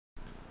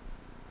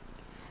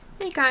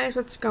Hey guys,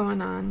 what's going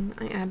on?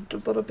 I added a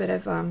little bit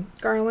of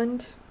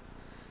garland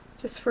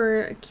just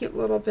for a cute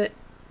little bit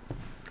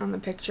on the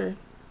picture.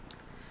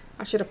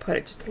 I should have put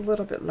it just a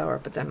little bit lower,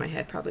 but then my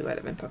head probably would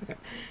have been poking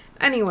through.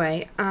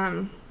 Anyway,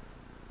 I'm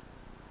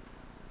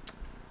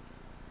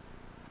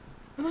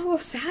a little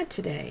sad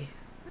today.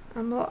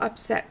 I'm a little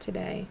upset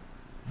today.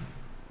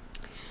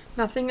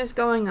 Nothing is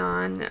going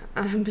on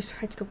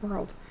besides the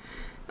world.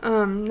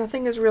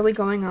 Nothing is really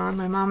going on.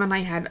 My mom and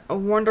I had a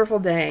wonderful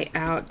day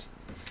out.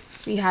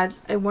 We had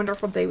a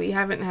wonderful day. We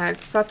haven't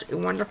had such a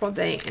wonderful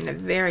day in a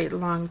very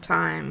long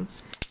time.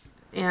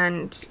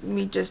 And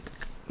we just,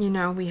 we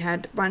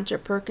had lunch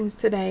at Perkins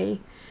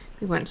today.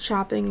 We went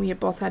shopping. We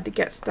both had to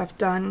get stuff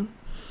done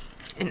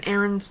and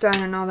errands done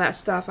and all that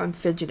stuff. I'm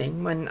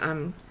fidgeting. When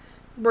I'm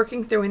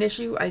working through an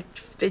issue, I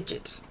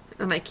fidget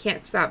and I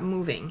can't stop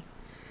moving.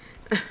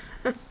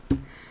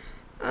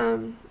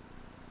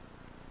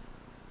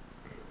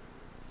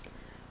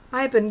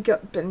 I've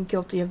been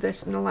guilty of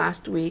this in the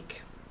last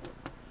week.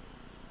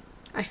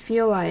 I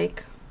feel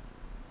like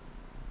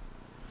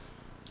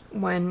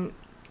when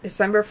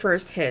December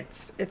 1st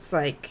hits, it's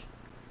like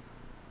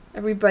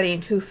everybody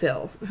in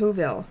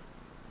Whoville,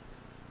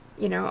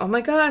 oh my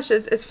gosh,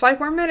 it's 5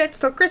 more minutes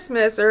till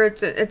Christmas, or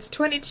it's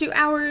 22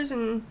 hours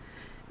and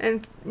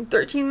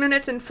 13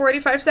 minutes and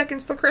 45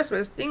 seconds till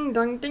Christmas. Ding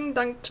dong, ding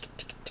dong, tick,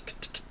 tick, tick,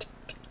 tick, tick,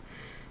 tick.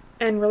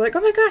 And we're like,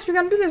 oh my gosh, we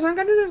gotta do this, we're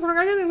gonna do this, we're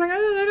gonna do this, like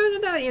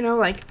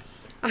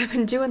I've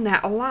been doing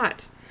that a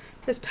lot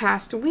this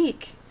past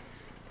week.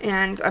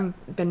 And I've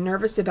been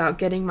nervous about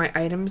getting my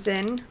items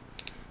in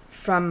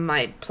from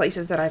my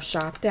places that I've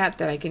shopped at,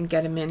 that I can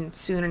get them in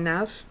soon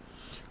enough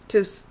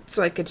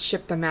so I could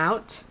ship them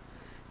out.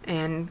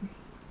 And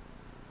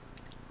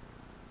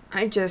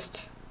I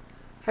just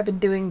have been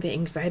doing the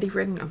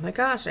anxiety-ridden, oh my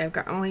gosh, I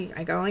only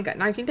got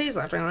 19 days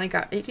left, I only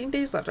got 18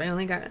 days left, I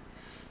only got,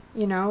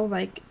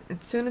 like,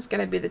 soon it's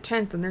going to be the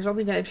 10th, and there's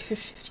only going to be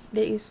 15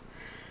 days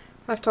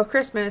left till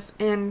Christmas.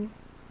 And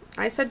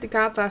I said to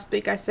God last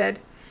week, I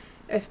said,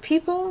 if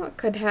people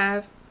could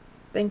have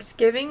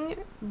Thanksgiving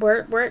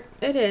where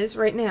it is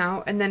right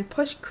now, and then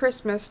push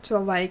Christmas to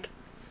like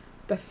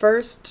the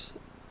 1st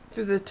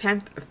through the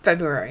 10th of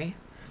February,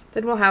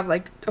 then we'll have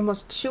like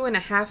almost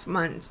 2.5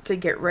 months to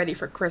get ready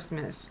for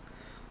Christmas.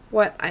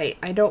 What I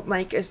don't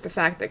like is the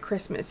fact that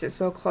Christmas is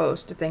so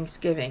close to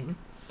Thanksgiving,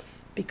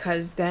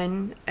 because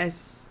then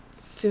as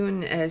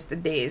soon as the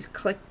days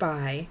click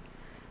by,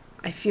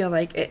 I feel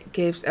like it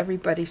gives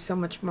everybody so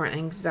much more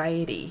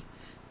anxiety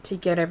to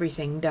get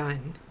everything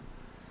done.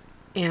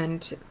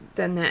 And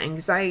then that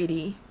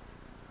anxiety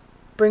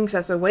brings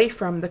us away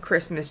from the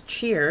Christmas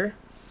cheer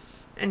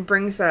and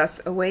brings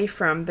us away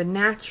from the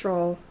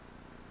natural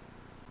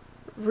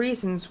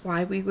reasons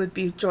why we would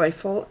be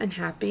joyful and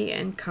happy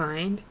and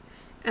kind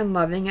and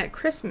loving at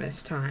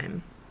Christmas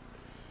time.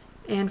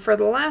 And for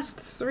the last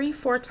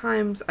 3-4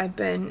 times I've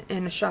been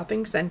in a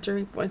shopping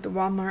center, like the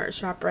Walmart or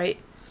ShopRite,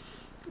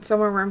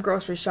 somewhere where I'm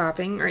grocery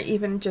shopping, or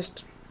even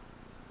just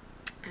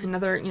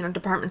another,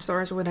 department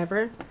stores or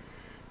whatever,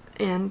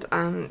 and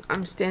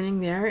I'm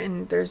standing there,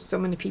 and there's so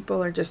many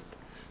people are just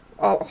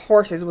all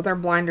horses with their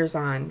blinders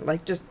on,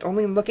 like just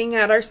only looking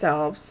at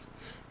ourselves.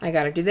 I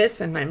gotta do this,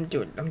 and I'm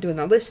doing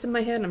the list in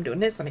my head, I'm doing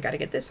this, and I gotta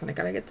get this, and I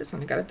gotta get this,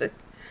 and I gotta do,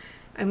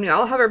 and we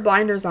all have our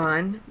blinders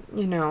on,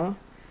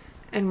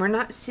 and we're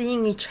not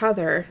seeing each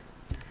other.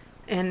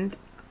 And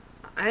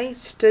I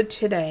stood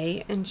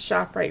today in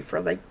ShopRite for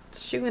like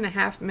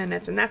 2.5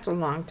 minutes, and that's a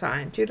long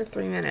time, 2 to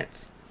 3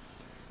 minutes,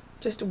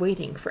 just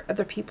waiting for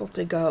other people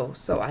to go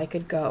so I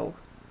could go.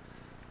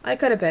 I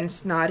could have been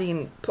snotty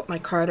and put my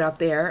card out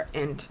there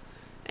and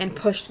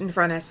pushed in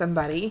front of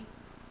somebody.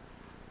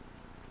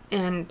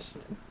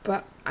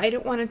 But I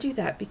don't want to do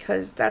that,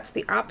 because that's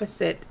the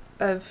opposite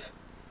of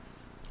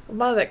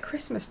love at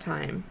Christmas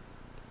time.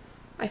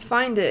 I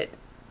find it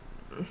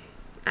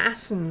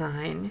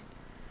asinine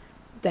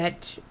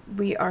that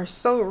we are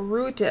so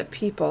rude to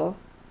people,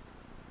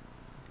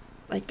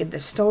 like in the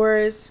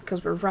stores,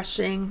 because we're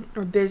rushing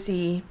or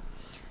busy.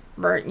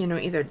 We're,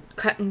 either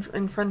cutting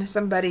in front of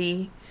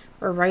somebody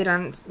or right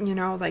on,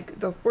 like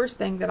the worst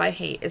thing that I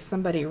hate is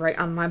somebody right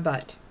on my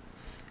butt.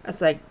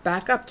 It's like,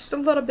 back up just a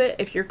little bit.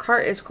 If your car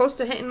is close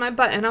to hitting my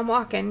butt and I'm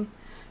walking,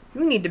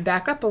 you need to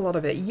back up a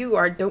little bit.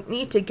 Don't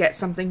need to get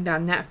something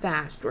done that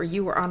fast where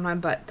you are on my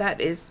butt.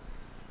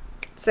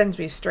 Sends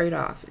me straight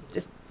off. It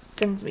just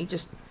sends me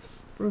just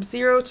from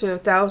 0 to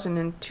 1,000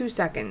 in 2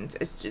 seconds.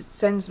 It just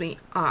sends me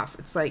off.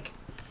 It's like,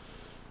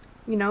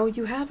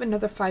 you have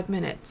another 5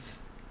 minutes.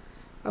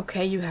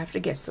 Okay, you have to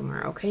get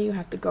somewhere. Okay, you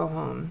have to go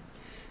home.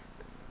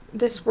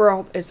 This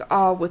world is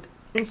all with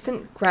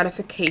instant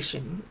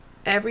gratification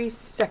every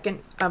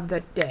second of the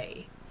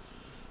day.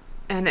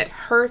 And it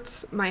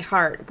hurts my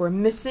heart. We're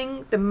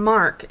missing the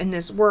mark in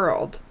this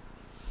world.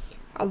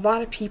 A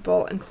lot of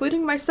people,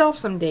 including myself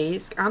some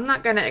days, I'm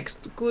not going to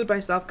exclude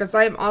myself because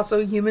I am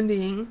also a human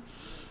being,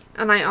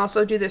 and I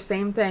also do the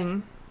same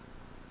thing.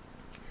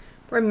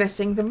 We're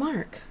missing the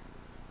mark.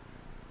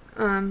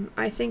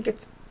 I think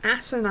it's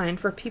asinine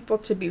for people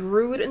to be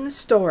rude in the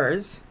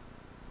stores,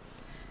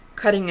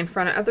 cutting in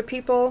front of other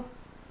people,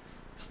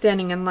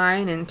 standing in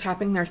line and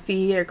tapping their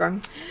feet or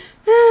going,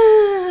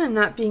 ah,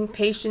 not being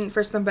patient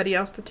for somebody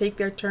else to take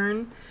their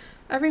turn.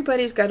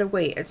 Everybody's got to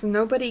wait. It's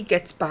nobody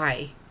gets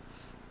by.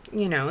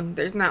 You know,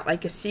 there's not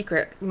like a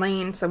secret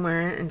lane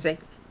somewhere and it's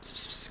like, psst,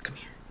 psst, psst, come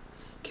here.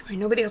 Come here.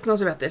 Nobody else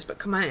knows about this, but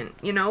come on in.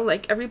 You know,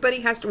 like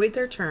everybody has to wait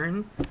their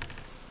turn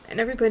and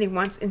everybody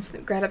wants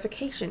instant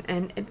gratification.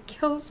 And it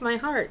kills my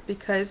heart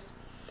because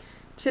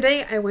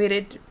today I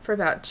waited for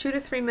about 2 to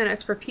 3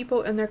 minutes for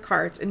people in their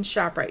carts in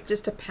ShopRite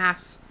just to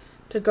pass,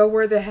 to go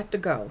where they have to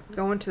go.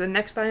 Go into the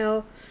next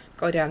aisle,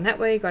 go down that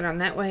way,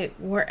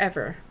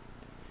 wherever.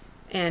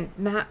 And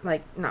not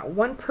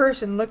one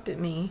person looked at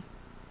me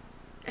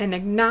and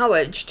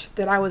acknowledged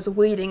that I was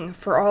waiting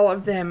for all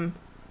of them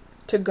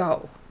to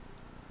go.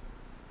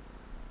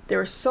 They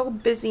were so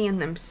busy in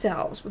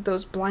themselves with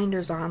those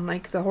blinders on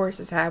like the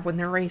horses have when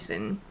they're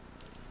racing.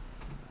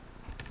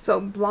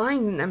 So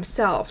blind in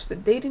themselves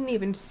that they didn't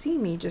even see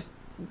me just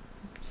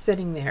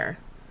sitting there.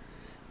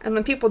 And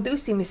when people do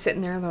see me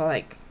sitting there,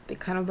 they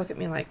kind of look at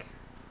me like,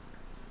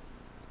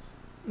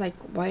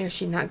 why is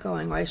she not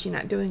going? Why is she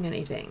not doing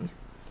anything?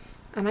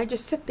 And I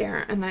just sit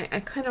there and I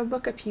kind of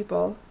look at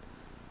people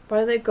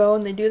while they go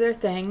and they do their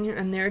thing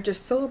and they're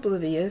just so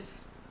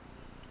oblivious.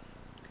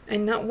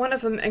 And not one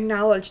of them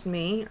acknowledged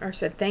me or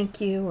said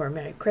thank you or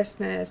Merry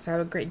Christmas, have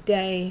a great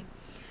day.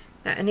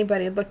 Not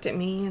anybody looked at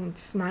me and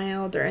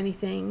smiled or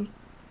anything.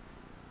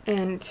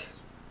 And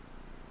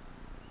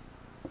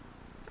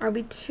are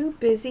we too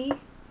busy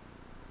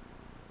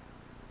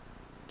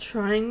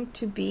trying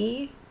to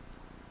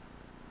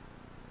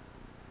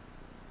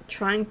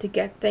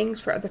get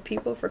things for other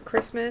people for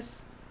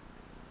Christmas?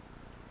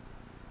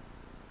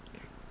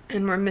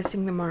 And we're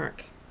missing the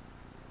mark.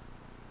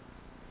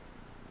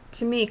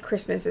 To me,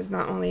 Christmas is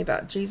not only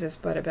about Jesus,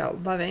 but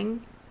about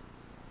loving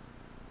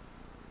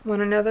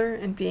one another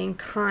and being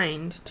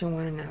kind to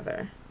one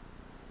another.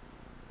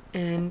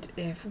 And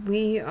if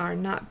we are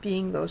not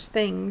being those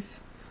things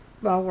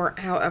while we're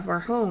out of our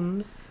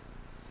homes,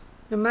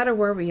 no matter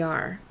where we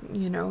are,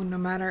 no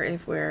matter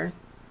if we're,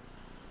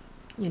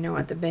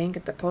 at the bank,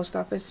 at the post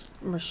office,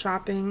 we're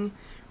shopping,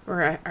 or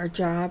at our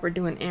job, or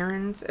doing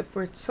errands, if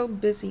we're so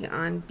busy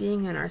on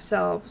being in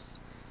ourselves,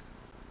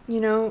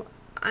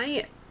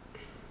 I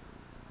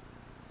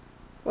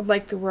would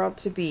like the world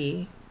to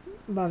be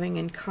loving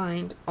and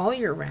kind all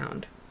year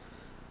round.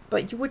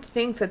 But you would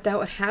think that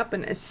would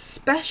happen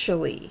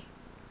especially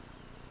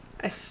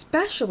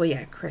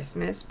at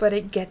Christmas, but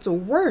it gets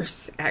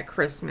worse at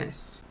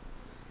Christmas.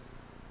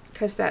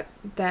 Because that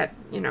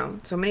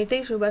so many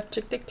days are left,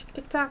 tick, tick, tick,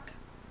 tick, tock.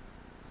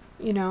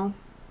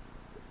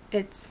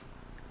 It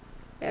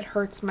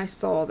hurts my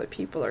soul that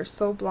people are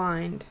so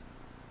blind,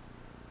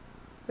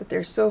 that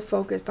they're so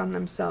focused on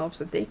themselves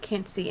that they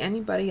can't see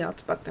anybody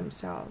else but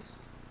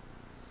themselves.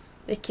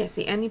 They can't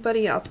see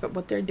anybody else but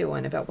what they're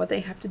doing, about what they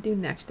have to do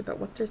next, about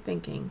what they're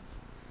thinking.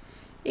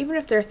 Even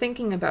if they're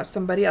thinking about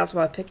somebody else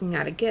while picking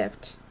out a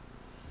gift.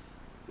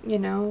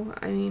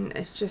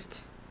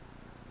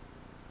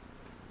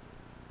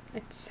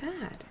 It's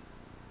sad.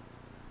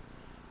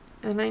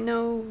 And I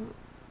know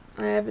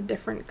I have a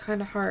different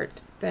kind of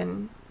heart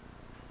than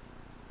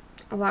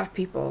a lot of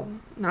people.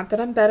 Not that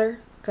I'm better,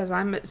 because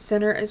I'm a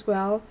sinner as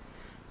well.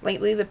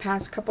 Lately, the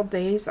past couple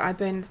days, I've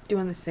been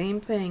doing the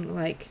same thing,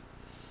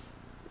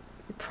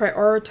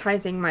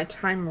 prioritizing my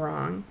time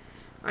wrong.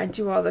 I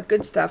do all the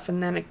good stuff,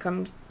 and then it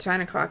comes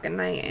 10 o'clock at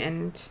night,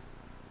 and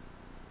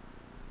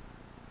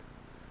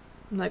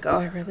I'm like, oh,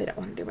 I really don't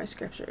want to do my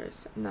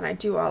scriptures. And then I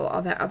do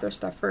all that other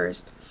stuff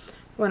first,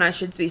 when I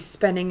should be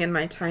spending in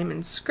my time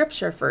in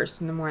scripture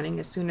first in the morning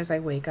as soon as I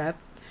wake up,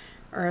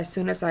 or as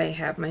soon as I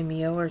have my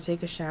meal or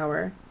take a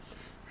shower,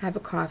 have a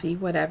coffee,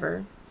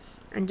 whatever,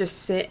 and just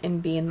sit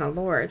and be in the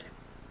Lord.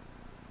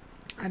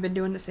 I've been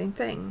doing the same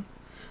thing.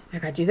 I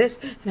gotta do this,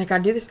 and I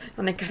gotta do this,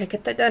 and I gotta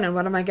get that done, and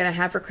what am I gonna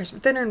have for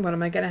Christmas dinner, and what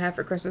am I gonna have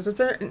for Christmas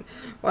dessert, and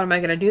what am I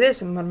gonna do this,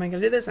 and what am I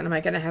gonna do this, and am I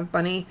gonna have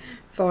money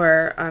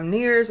for New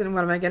Year's, and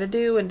what am I gonna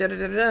do, and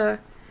da-da-da-da-da.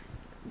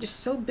 Just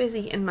so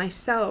busy in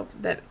myself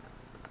that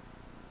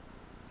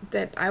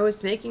I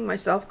was making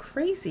myself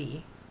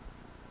crazy.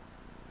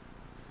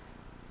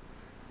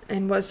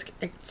 And was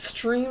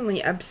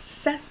extremely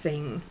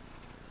obsessing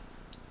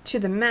to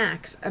the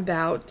max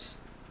about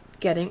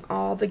getting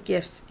all the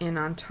gifts in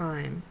on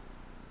time.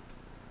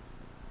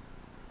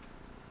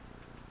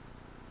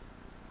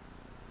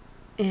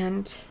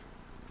 And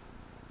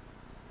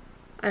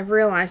I've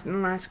realized in the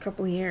last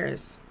couple of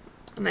years,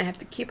 and I have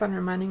to keep on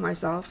reminding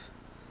myself,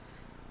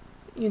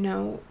 I'm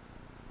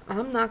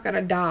not going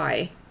to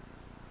die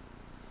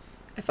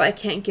if I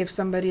can't give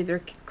somebody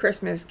their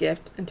Christmas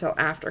gift until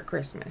after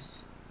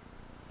Christmas.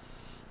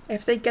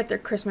 If they get their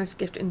Christmas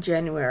gift in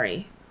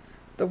January,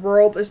 the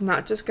world is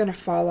not just going to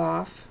fall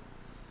off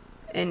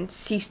and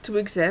cease to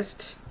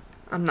exist.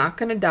 I'm not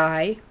going to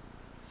die.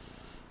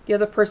 The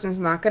other person's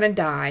not going to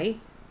die.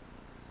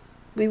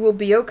 We will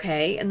be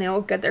okay, and they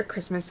will get their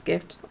Christmas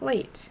gift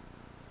late.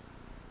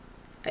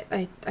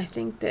 I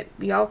think that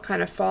we all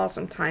kind of fall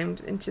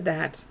sometimes into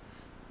that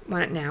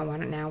want it now,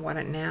 want it now, want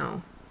it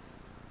now.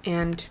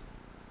 And,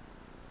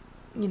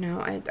 you know,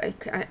 I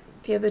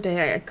the other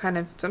day, I kind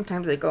of,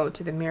 sometimes I go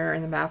to the mirror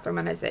in the bathroom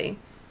and I say,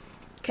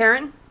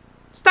 Karen,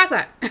 stop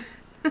that.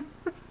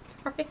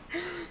 Sorry.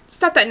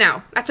 Stop that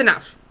now. That's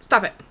enough.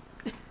 Stop it.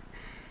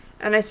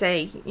 And I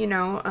say, you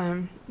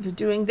know, you're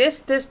doing this,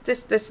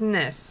 this, and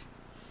this.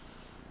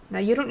 Now,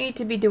 you don't need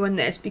to be doing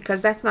this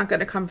because that's not going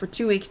to come for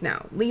 2 weeks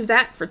now. Leave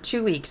that for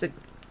 2 weeks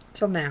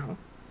till now.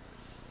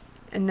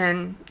 And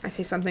then I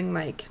say something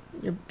like,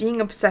 you're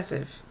being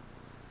obsessive.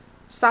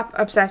 Stop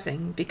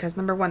obsessing, because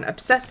number one,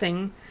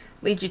 obsessing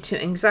leads you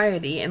to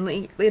anxiety, and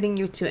leading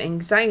you to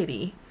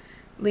anxiety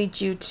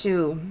leads you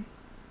to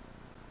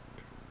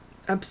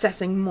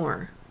obsessing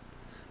more.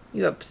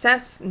 You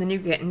obsess, and then you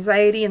get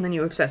anxiety, and then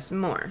you obsess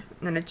more.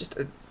 And then it's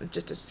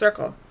just a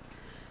circle.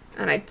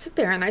 And I'd sit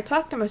there, and I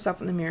talk to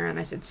myself in the mirror, and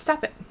I said,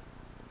 stop it.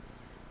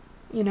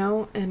 You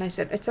know, and I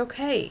said, it's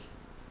okay.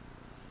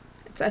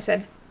 I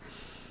said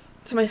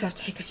to myself,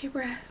 take a few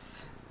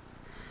breaths.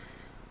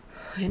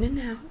 In and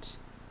out.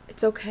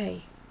 It's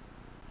okay.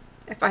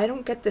 If I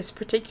don't get this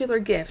particular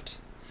gift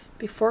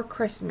before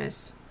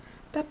Christmas,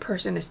 that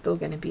person is still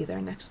going to be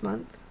there next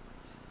month.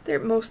 There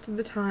most of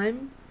the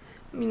time.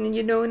 I mean,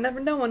 you know, you never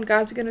know when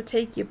God's going to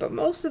take you, but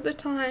most of the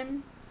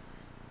time,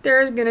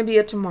 there is going to be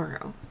a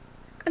tomorrow.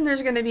 And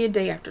there's going to be a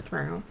day after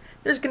tomorrow.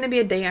 There's going to be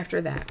a day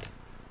after that.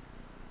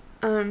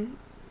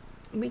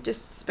 We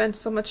just spend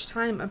so much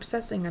time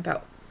obsessing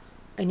about,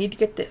 I need to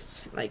get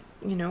this. Like,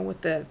 you know,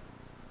 with the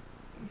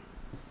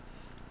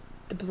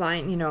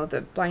blind, you know,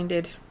 the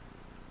blinded,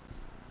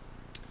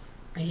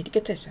 I need to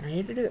get this, and I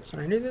need to do this,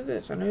 and I need to do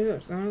this, and I need to do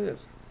this, and I need to do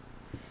this.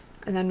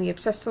 And then we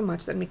obsess so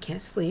much that we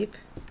can't sleep.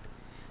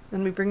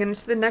 Then we bring it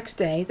into the next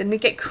day. Then we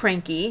get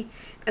cranky.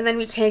 And then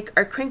we take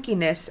our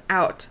crankiness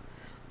out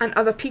on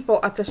other people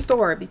at the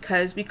store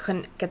because we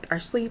couldn't get our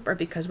sleep, or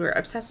because we were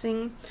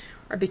obsessing,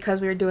 or because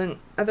we were doing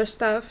other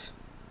stuff.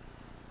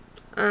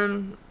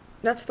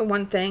 That's the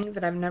one thing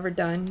that I've never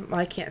done. Well,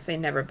 I can't say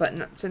never,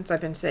 but since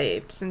I've been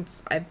saved,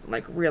 since I've,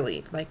 like,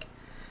 really, like,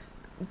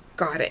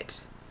 got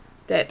it,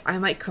 that I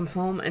might come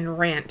home and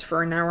rant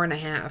for an hour and a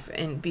half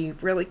and be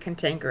really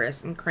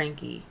cantankerous and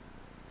cranky.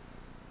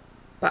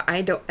 But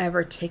I don't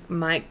ever take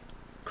my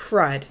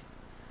crud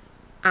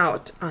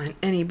out on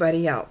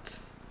anybody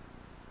else.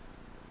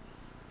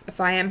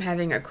 If I am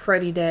having a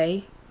cruddy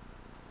day,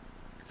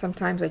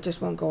 sometimes I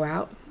just won't go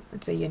out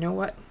and say, you know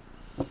what?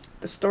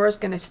 The store is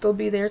going to still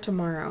be there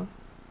tomorrow.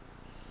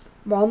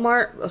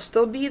 Walmart will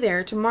still be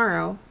there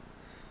tomorrow,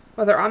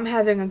 whether I'm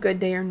having a good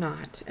day or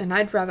not. And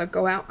I'd rather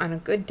go out on a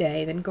good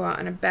day than go out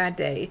on a bad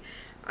day.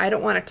 I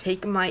don't want to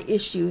take my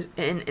issues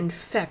and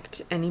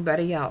infect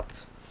anybody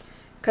else.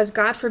 Because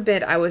God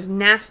forbid I was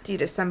nasty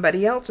to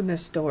somebody else in the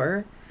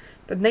store.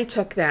 Then they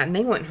took that and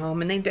they went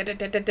home and they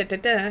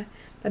da-da-da-da-da-da-da.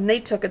 Then they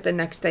took it the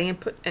next day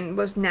and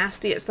was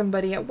nasty at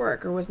somebody at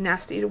work, or was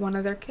nasty to one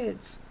of their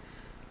kids.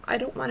 I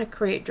don't want to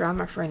create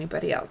drama for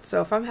anybody else.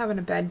 So if I'm having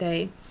a bad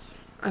day,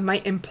 I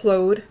might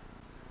implode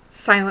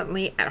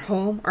silently at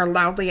home or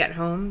loudly at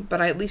home, but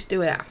I at least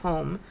do it at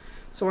home,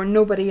 so where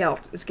nobody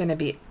else is going to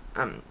be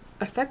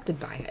affected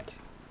by it.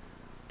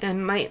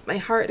 And my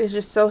heart is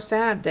just so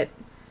sad that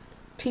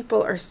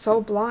people are so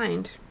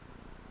blind.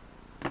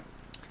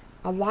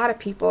 A lot of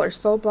people are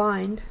so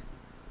blind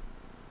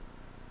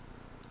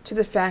to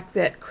the fact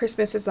that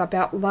Christmas is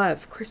about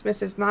love.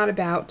 Christmas is not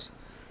about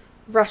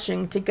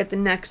rushing to get the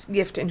next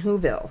gift in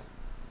Whoville.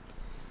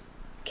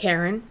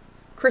 Karen,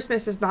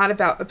 Christmas is not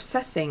about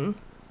obsessing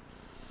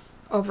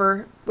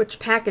over which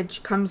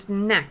package comes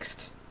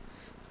next.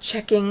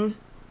 Checking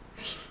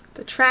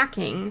the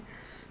tracking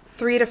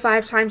 3 to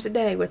 5 times a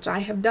day, which I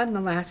have done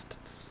the last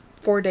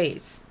 4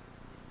 days.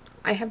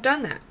 I have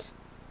done that.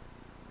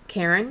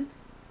 Karen,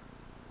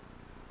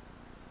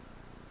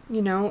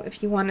 you know,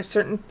 if you want a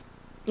certain,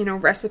 you know,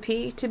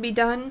 recipe to be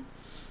done,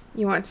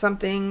 you want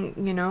something,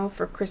 you know,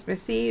 for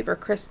Christmas Eve or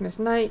Christmas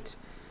night,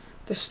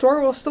 the store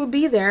will still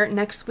be there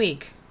next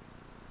week.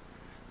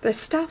 The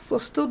stuff will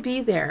still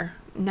be there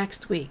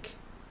next week.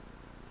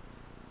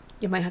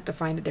 You might have to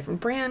find a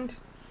different brand.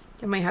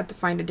 You might have to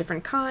find a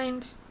different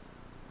kind.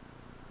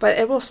 But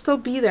it will still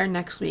be there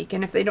next week.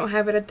 And if they don't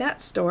have it at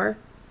that store,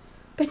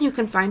 then you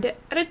can find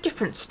it at a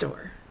different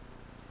store.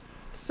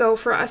 So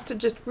for us to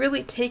just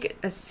really take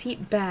a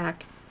seat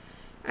back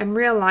and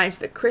realize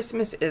that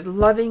Christmas is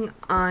loving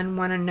on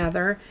one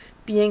another,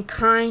 being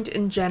kind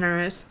and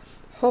generous,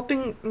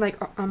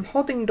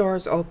 holding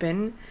doors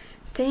open,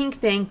 saying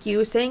thank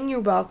you, saying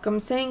you're welcome,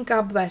 saying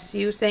God bless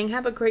you, saying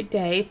have a great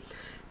day,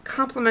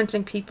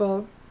 complimenting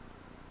people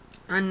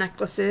on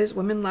necklaces.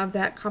 Women love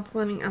that.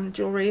 Complimenting on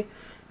jewelry,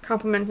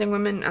 complimenting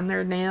women on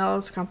their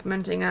nails,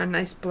 complimenting on a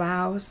nice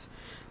blouse,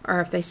 or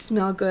if they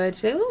smell good,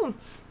 say, oh,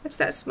 what's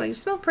that smell? You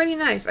smell pretty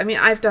nice. I mean,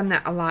 I've done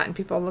that a lot, and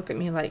people look at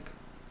me like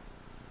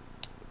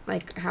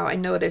how I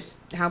notice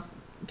how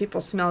people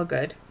smell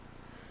good.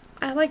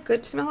 I like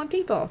good smelling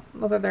people,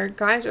 whether they're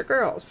guys or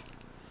girls.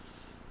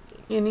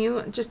 And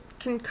you just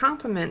can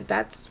compliment.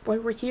 That's why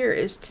we're here,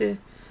 is to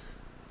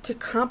to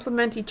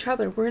complement each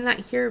other. We're not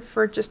here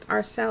for just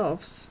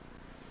ourselves.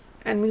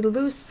 And we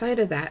lose sight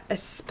of that,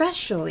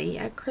 especially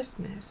at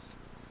Christmas.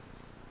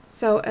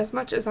 So as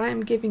much as I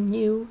am giving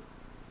you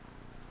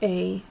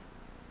a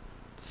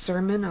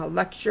sermon, a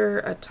lecture,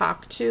 a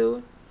talk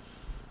to,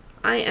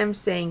 I am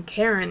saying,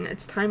 Karen,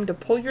 it's time to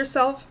pull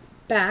yourself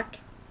back.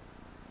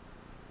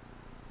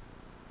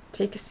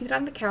 Take a seat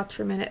on the couch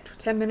for a minute, for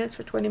 10 minutes,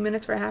 for 20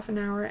 minutes, for half an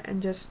hour,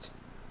 and just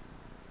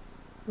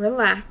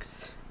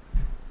relax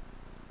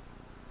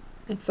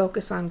and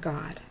focus on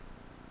God.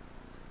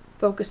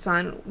 Focus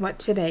on what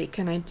today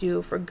can I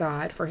do for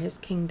God, for His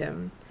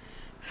kingdom.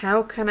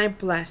 How can I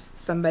bless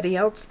somebody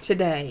else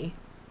today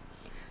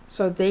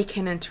so they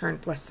can in turn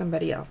bless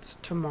somebody else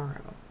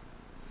tomorrow?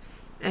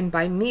 And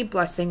by me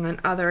blessing on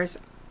others,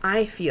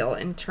 I feel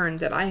in turn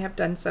that I have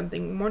done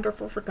something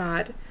wonderful for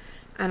God,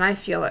 and I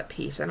feel at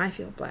peace and I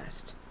feel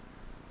blessed.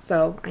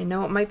 So I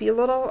know it might be a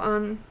little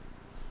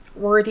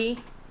wordy,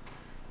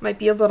 might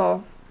be a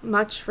little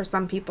much for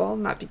some people,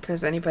 not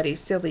because anybody's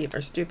silly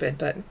or stupid,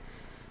 but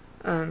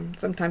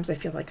sometimes I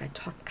feel like I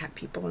talk at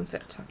people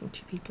instead of talking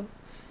to people,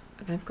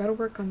 and I've got to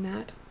work on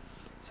that.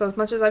 So as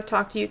much as I've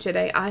talked to you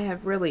today, I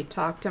have really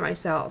talked to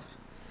myself.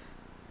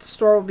 The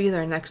store will be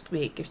there next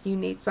week. If you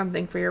need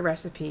something for your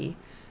recipe,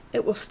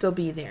 it will still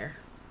be there.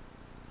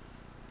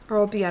 Or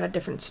it'll be at a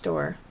different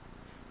store.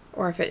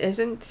 Or if it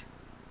isn't,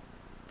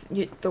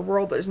 the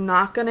world is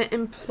not going to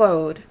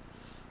implode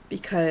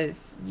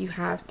because you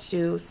have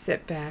to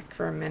sit back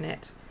for a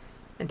minute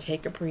and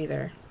take a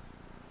breather.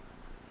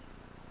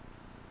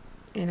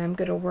 And I'm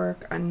going to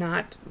work on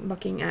not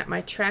looking at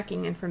my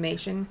tracking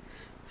information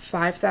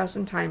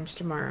 5,000 times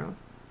tomorrow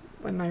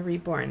when my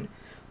reborn.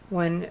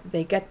 When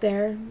they get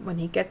there, well,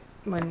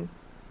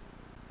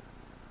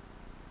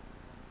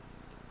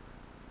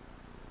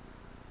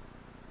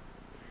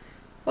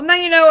 now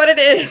you know what it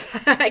is.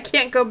 I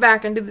can't go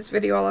back and do this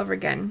video all over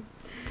again.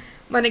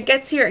 When it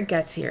gets here, it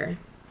gets here.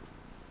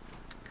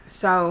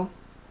 So,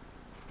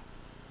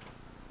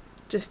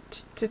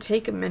 just to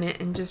take a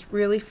minute and just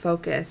really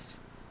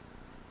focus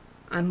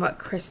on what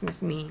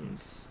Christmas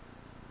means.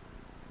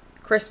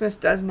 Christmas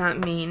does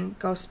not mean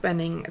go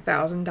spending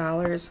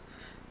 $1,000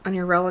 on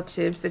your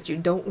relatives that you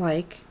don't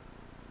like,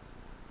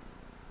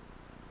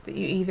 that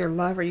you either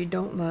love or you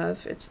don't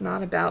love. It's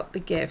not about the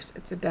gifts.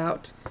 It's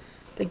about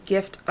the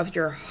gift of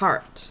your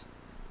heart.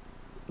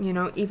 You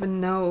know, even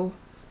though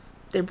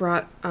they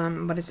brought,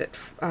 what is it?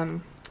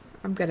 I'm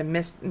gonna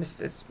miss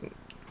this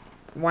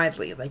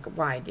widely, like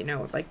wide, you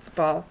know, like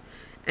football,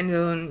 and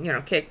then, you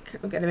know, kick.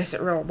 I'm gonna miss it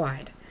real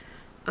wide.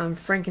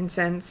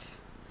 Frankincense,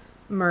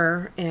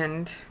 myrrh,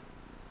 and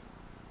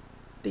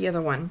the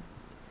other one.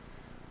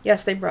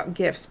 Yes, they brought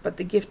gifts, but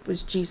the gift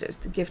was Jesus.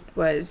 The gift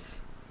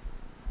was,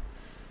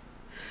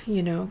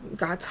 you know,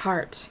 God's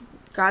heart.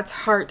 God's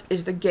heart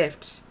is the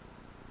gift.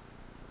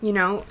 You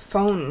know,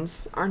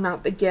 phones are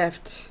not the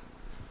gift.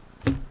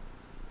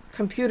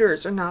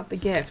 Computers are not the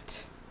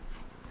gift.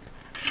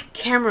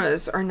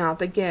 Cameras are not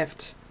the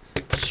gift.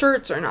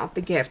 Shirts are not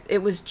the gift.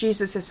 It was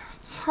Jesus'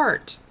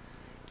 heart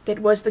that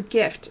was the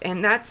gift.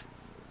 And that's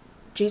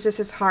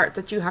Jesus' heart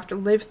that you have to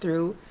live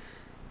through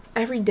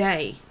every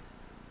day,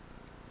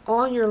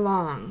 all year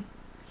long,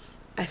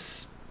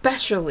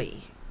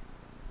 especially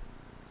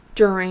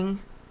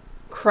during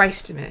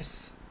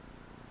Christmas.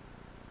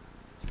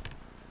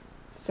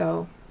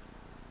 So,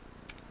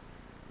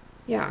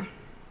 yeah,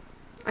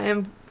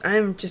 I'm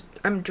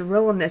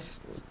drilling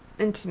this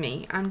into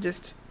me. I'm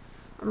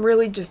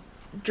really just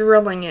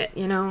drilling it,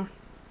 you know.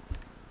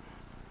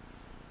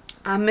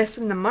 I'm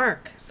missing the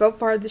mark. So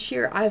far this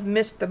year, I've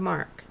missed the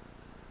mark.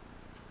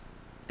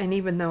 And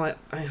even though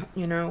I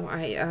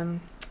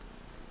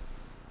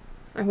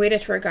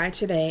waited for a guy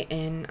today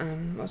in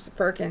Most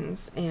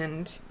Perkins,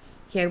 and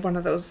he had one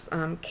of those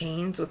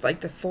canes with like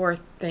the 4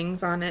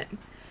 things on it,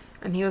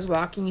 and he was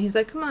walking. He's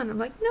like, "Come on." I'm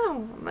like,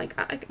 "No." I'm like,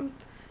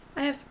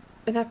 I have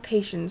enough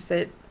patience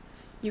that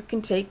you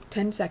can take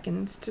 10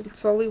 seconds to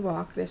slowly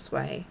walk this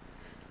way.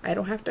 I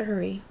don't have to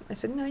hurry. I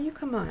said, "No, you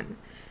come on."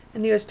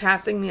 And he was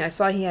passing me. I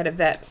saw he had a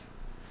vet.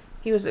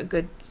 He was a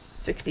good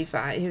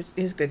 65. He was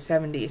a good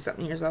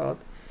 70-something years old.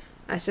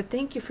 I said,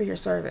 "Thank you for your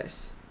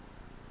service."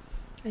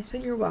 I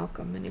said, "You're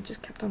welcome." And he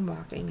just kept on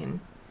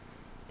walking.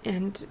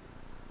 And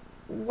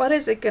what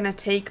is it going to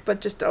take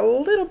but just a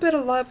little bit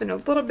of love and a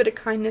little bit of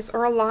kindness,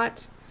 or a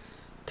lot,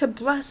 to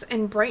bless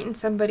and brighten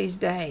somebody's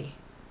day?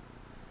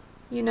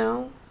 You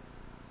know?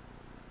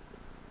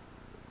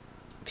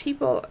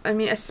 People, I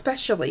mean,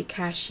 especially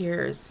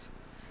cashiers,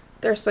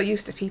 they're so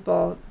used to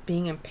people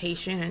being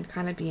impatient and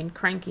kind of being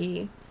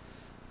cranky.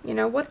 You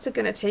know, what's it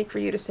going to take for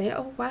you to say,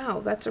 "Oh, wow,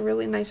 that's a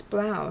really nice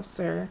blouse,"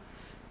 or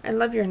 "I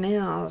love your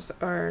nails,"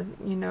 or,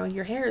 you know,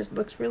 "Your hair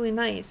looks really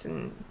nice,"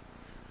 and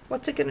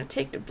what's it going to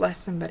take to bless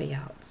somebody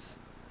else?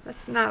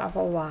 That's not a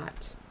whole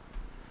lot.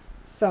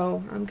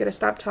 So I'm going to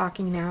stop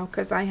talking now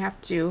because I have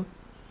to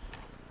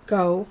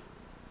go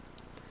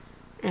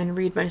and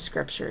read my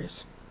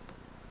scriptures.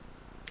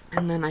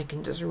 And then I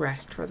can just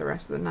rest for the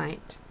rest of the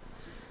night.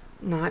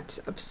 Not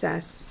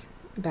obsess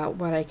about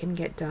what I can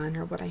get done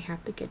or what I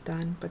have to get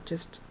done, but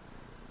just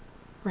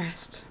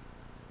rest.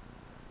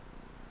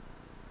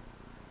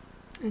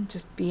 And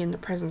just be in the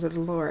presence of the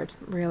Lord,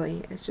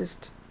 really. It's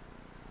just,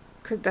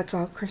 that's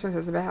all Christmas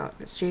is about.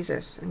 It's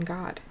Jesus and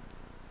God.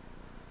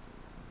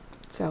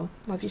 So,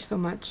 love you so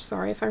much.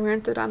 Sorry if I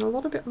ranted on a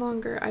little bit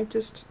longer. I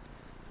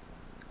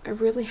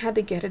really had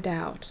to get it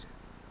out.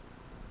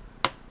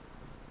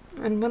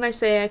 And when I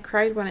say I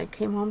cried when I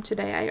came home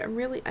today,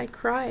 I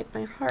cried.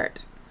 My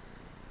heart.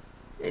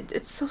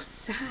 It's so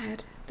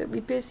sad that we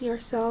busy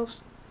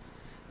ourselves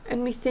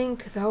and we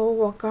think, oh,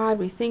 well, God,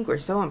 we think we're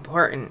so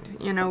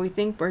important. You know, we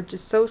think we're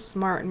just so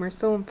smart and we're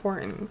so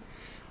important.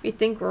 We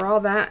think we're all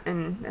that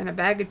and a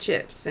bag of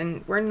chips,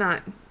 and we're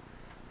not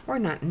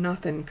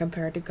nothing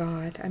compared to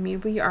God. I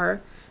mean, we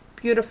are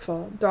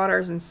beautiful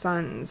daughters and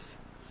sons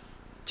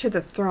to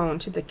the throne,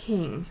 to the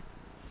King.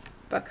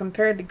 But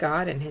compared to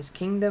God and His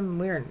kingdom,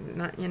 we're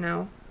not,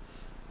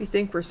 we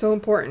think we're so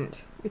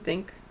important. We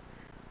think,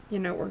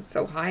 we're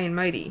so high and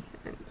mighty.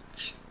 And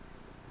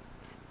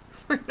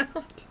we're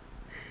not.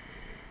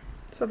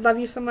 So love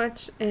you so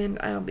much, and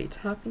I'll be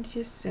talking to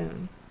you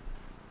soon.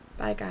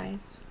 Bye,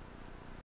 guys.